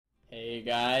Hey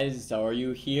guys,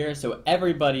 Xaryu here. So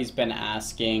everybody's been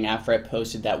asking after I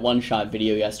posted that one-shot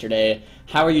video yesterday,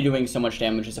 how are you doing so much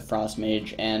damage as a Frost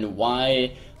Mage, and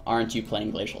why aren't you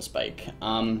playing Glacial Spike?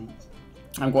 In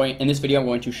this video I'm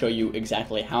going to show you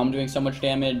exactly how I'm doing so much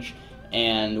damage,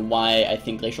 and why I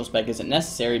think Glacial Spike isn't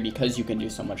necessary because you can do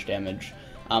so much damage.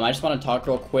 I just want to talk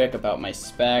real quick about my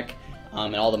spec.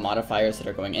 And all the modifiers that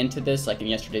are going into this, like in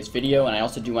yesterday's video. And I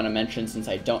also do want to mention, since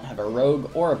I don't have a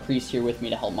rogue or a priest here with me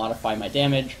to help modify my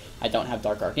damage, I don't have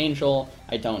Dark Archangel,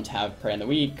 I don't have Prey on the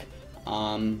Weak,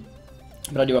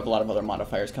 but I do have a lot of other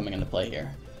modifiers coming into play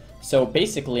here. So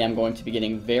basically I'm going to be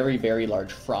getting very, very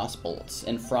large Frost Bolts,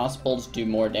 and Frost Bolts do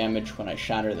more damage when I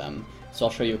shatter them. So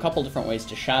I'll show you a couple different ways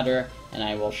to shatter, and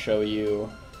I will show you,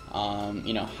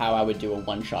 how I would do a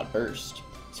one-shot burst.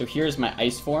 So here's my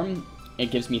Ice form. It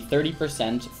gives me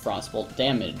 30% Frostbolt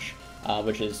damage,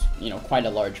 which is, quite a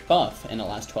large buff in the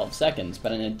last 12 seconds.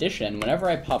 But in addition, whenever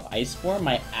I pop Ice Form,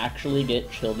 I actually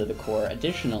get Chilled to the Core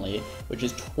additionally, which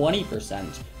is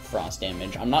 20% frost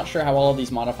damage. I'm not sure how all of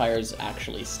these modifiers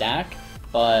actually stack,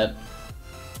 but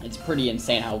it's pretty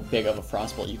insane how big of a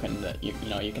Frostbolt you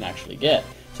can actually get.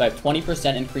 So I have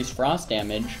 20% increased frost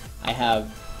damage. I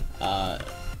have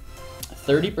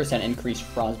 30% increased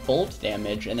Frostbolt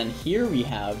damage, and then here we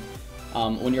have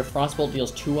when your Frostbolt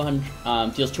deals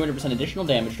 200% additional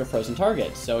damage to frozen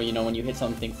targets. So, when you hit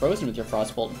something frozen with your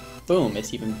Frostbolt, boom,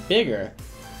 it's even bigger.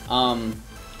 So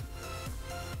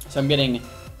I'm getting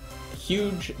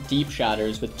huge deep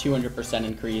shatters with 200%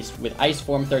 increase, with Ice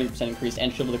Form 30% increase,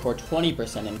 and Shield to the Core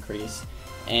 20% increase.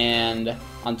 And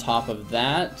on top of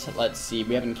that, let's see,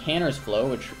 we have Incanter's Flow,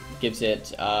 which gives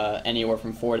it anywhere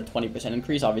from 4 to 20%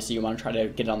 increase. Obviously, you want to try to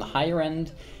get it on the higher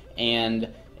end. And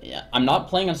yeah, I'm not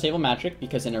playing Unstable Magic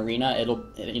because in Arena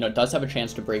it does have a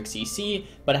chance to break CC,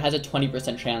 but it has a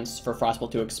 20% chance for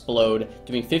Frostbolt to explode,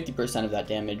 doing 50% of that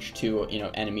damage to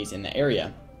enemies in the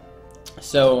area.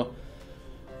 So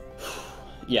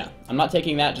yeah, I'm not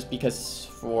taking that just because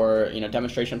for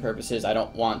demonstration purposes. I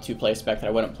don't want to play a spec that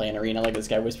I wouldn't play in Arena, like this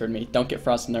guy whispered me. Don't get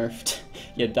Frost nerfed,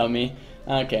 you dummy.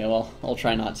 Okay, well, I'll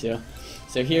try not to.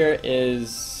 So here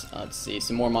is, let's see,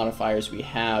 some more modifiers. We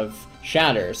have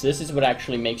Shatter. So this is what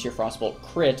actually makes your Frostbolt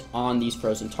crit on these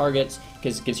frozen targets,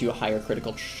 because it gives you a higher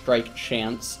critical strike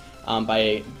chance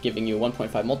by giving you a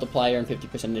 1.5 multiplier and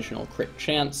 50% additional crit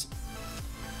chance.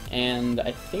 And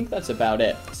I think that's about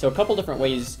it. So a couple different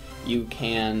ways you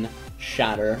can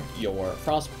shatter your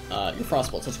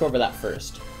Frostbolts. Let's go over that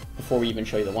first before we even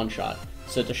show you the one-shot.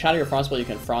 So to shatter your Frostbolt, you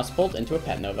can Frostbolt into a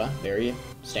Pet Nova, very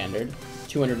standard,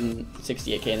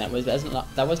 268k, and that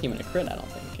wasn't even a crit, I don't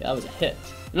think. That was a hit.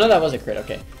 No, that was a crit,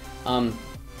 okay.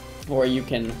 Or you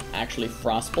can actually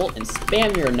Frostbolt and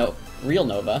spam your real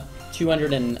Nova,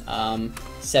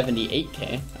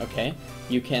 278k, okay.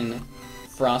 You can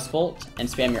Frostbolt and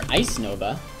spam your Ice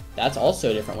Nova. That's also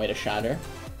a different way to shatter.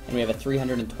 And we have a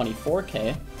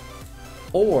 324k.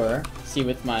 Or, see,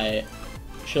 with my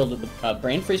Shield of the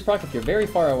Brain Freeze proc, if you're very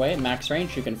far away, max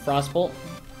range, you can Frostbolt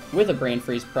with a Brain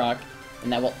Freeze proc,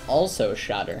 and that will also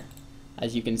shatter.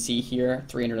 As you can see here,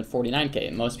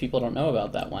 349k. Most people don't know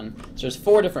about that one. So there's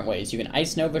 4 different ways. You can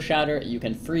Ice Nova shatter, you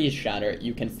can Freeze shatter,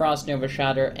 you can Frost Nova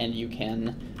shatter, and you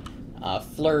can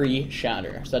Flurry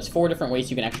shatter. So that's 4 different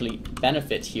ways you can actually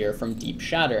benefit here from deep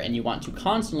shatter, and you want to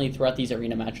constantly, throughout these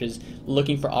arena matches,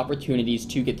 looking for opportunities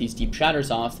to get these deep shatters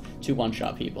off to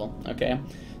one-shot people, okay?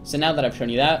 So now that I've shown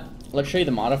you that, let's show you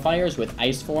the modifiers with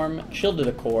Ice Form, Shield to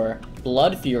the Core,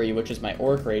 Blood Fury, which is my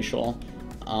Orc Racial,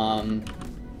 and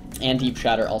Deep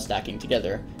Shatter all stacking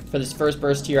together. For this first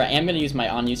burst here, I am going to use my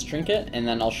on-use trinket, and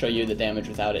then I'll show you the damage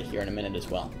without it here in a minute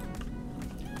as well.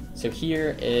 So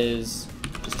here is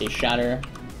just a shatter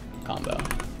combo.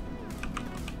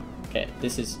 Okay,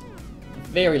 this is a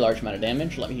very large amount of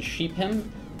damage. Let me sheep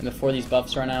him, and before these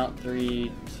buffs run out,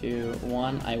 3, 2,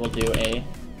 1, I will do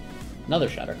another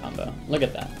shatter combo. Look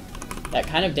at that. That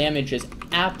kind of damage is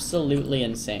absolutely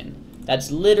insane. That's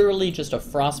literally just a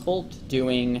Frostbolt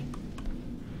doing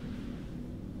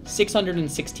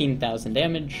 616,000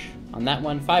 damage on that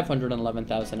one,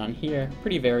 511,000 on here,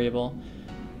 pretty variable,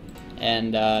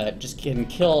 and just can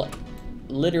kill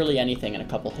literally anything in a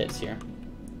couple hits here.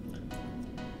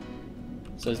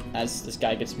 So as this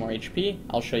guy gets more HP,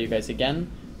 I'll show you guys again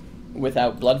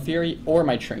without Blood Fury or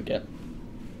my trinket.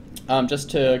 Just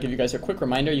to give you guys a quick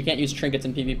reminder, you can't use trinkets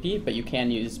in PvP, but you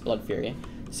can use Blood Fury.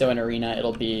 So in Arena,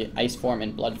 it'll be Ice Form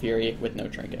and Blood Fury with no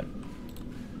trinket.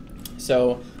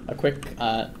 So a quick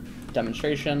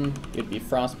demonstration, you'd be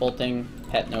Frostbolting,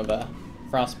 Pet Nova,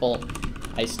 Frostbolt,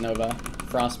 Ice Nova,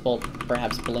 Frostbolt,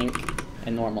 perhaps Blink,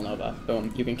 and normal Nova.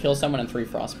 Boom. You can kill someone in 3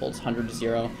 Frostbolts, 100 to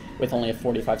 0, with only a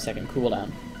 45-second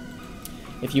cooldown.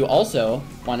 If you also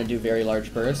want to do very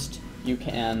large burst, you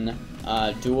can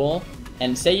duel,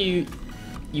 and say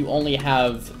you only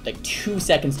have like 2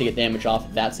 seconds to get damage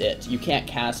off, that's it. You can't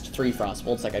cast 3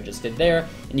 Frostbolts like I just did there,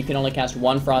 and you can only cast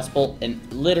 1 Frostbolt, and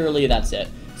literally that's it.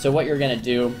 So what you're gonna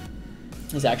do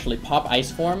is actually pop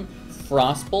Ice Form,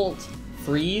 Frostbolt,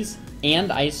 Freeze,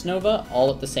 and Ice Nova all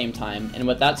at the same time, and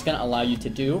what that's gonna allow you to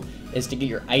do is to get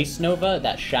your Ice Nova,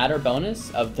 that Shatter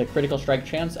bonus of the critical strike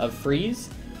chance of Freeze,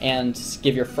 and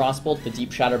give your Frostbolt the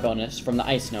Deep Shatter bonus from the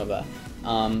Ice Nova.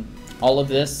 All of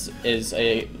this is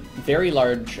a very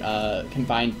large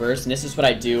combined burst, and this is what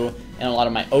I do in a lot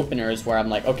of my openers where I'm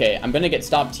like, okay, I'm gonna get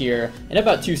stopped here in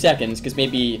about 2 seconds because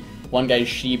maybe one guy's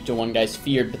sheeped or one guy's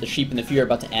feared, but the sheep and the fear are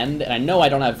about to end, and I know I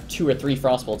don't have 2 or 3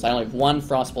 Frostbolts, I only have 1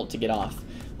 Frostbolt to get off.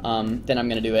 Then I'm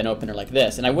gonna do an opener like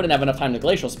this, and I wouldn't have enough time to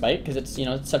Glacial Spike because it's, you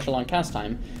know, it's such a long cast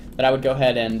time, but I would go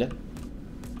ahead and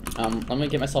let me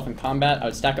get myself in combat. I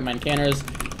would stack up my Encounters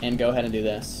and go ahead and do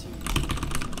this.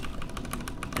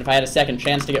 And if I had a second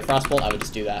chance to get Frostbolt, I would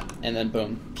just do that. And then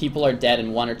boom. People are dead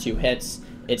in 1 or 2 hits.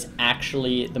 It's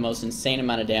actually the most insane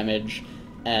amount of damage.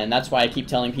 And that's why I keep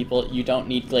telling people you don't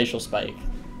need Glacial Spike.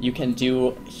 You can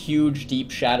do huge deep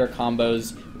shatter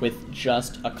combos with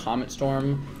just a Comet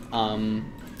Storm.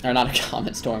 Or not a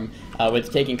Comet Storm.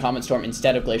 With taking Comet Storm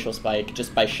instead of Glacial Spike.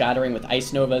 Just by shattering with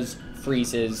Ice Novas,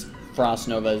 Freezes, Frost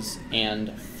Novas,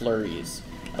 and Flurries.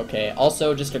 Okay,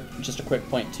 also just a quick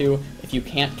point too, if you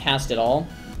can't cast at all,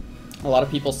 a lot of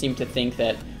people seem to think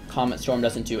that Comet Storm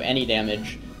doesn't do any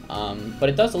damage, but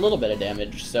it does a little bit of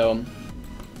damage. So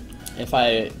if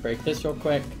I break this real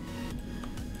quick,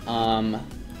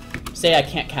 say I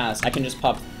can't cast, I can just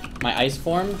pop my Ice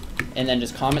Form and then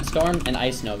just Comet Storm and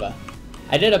Ice Nova.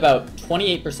 I did about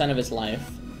 28% of his life.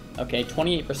 Okay,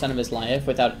 28% of his life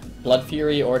without Blood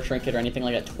Fury or Trinket or anything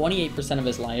like that. 28% of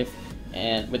his life,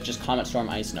 and with just Comet Storm,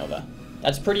 Ice Nova.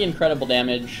 That's pretty incredible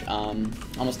damage,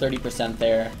 almost 30%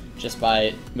 there, just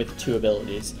with 2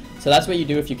 abilities. So that's what you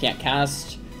do if you can't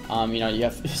cast. You know, you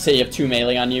have, say you have 2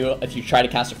 melee on you. If you try to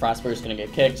cast a Frostburst, it's gonna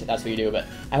get kicked. That's what you do. But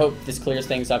I hope this clears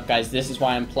things up, guys. This is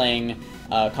why I'm playing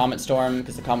Comet Storm,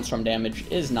 because the Comet Storm damage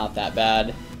is not that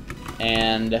bad,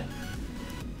 and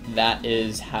that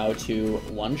is how to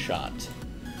one-shot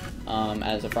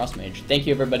as a Frost Mage. Thank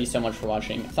you everybody so much for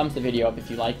watching. Thumbs the video up if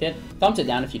you liked it. Thumbs it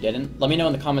down if you didn't. Let me know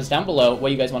in the comments down below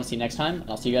what you guys want to see next time, and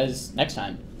I'll see you guys next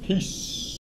time. Peace!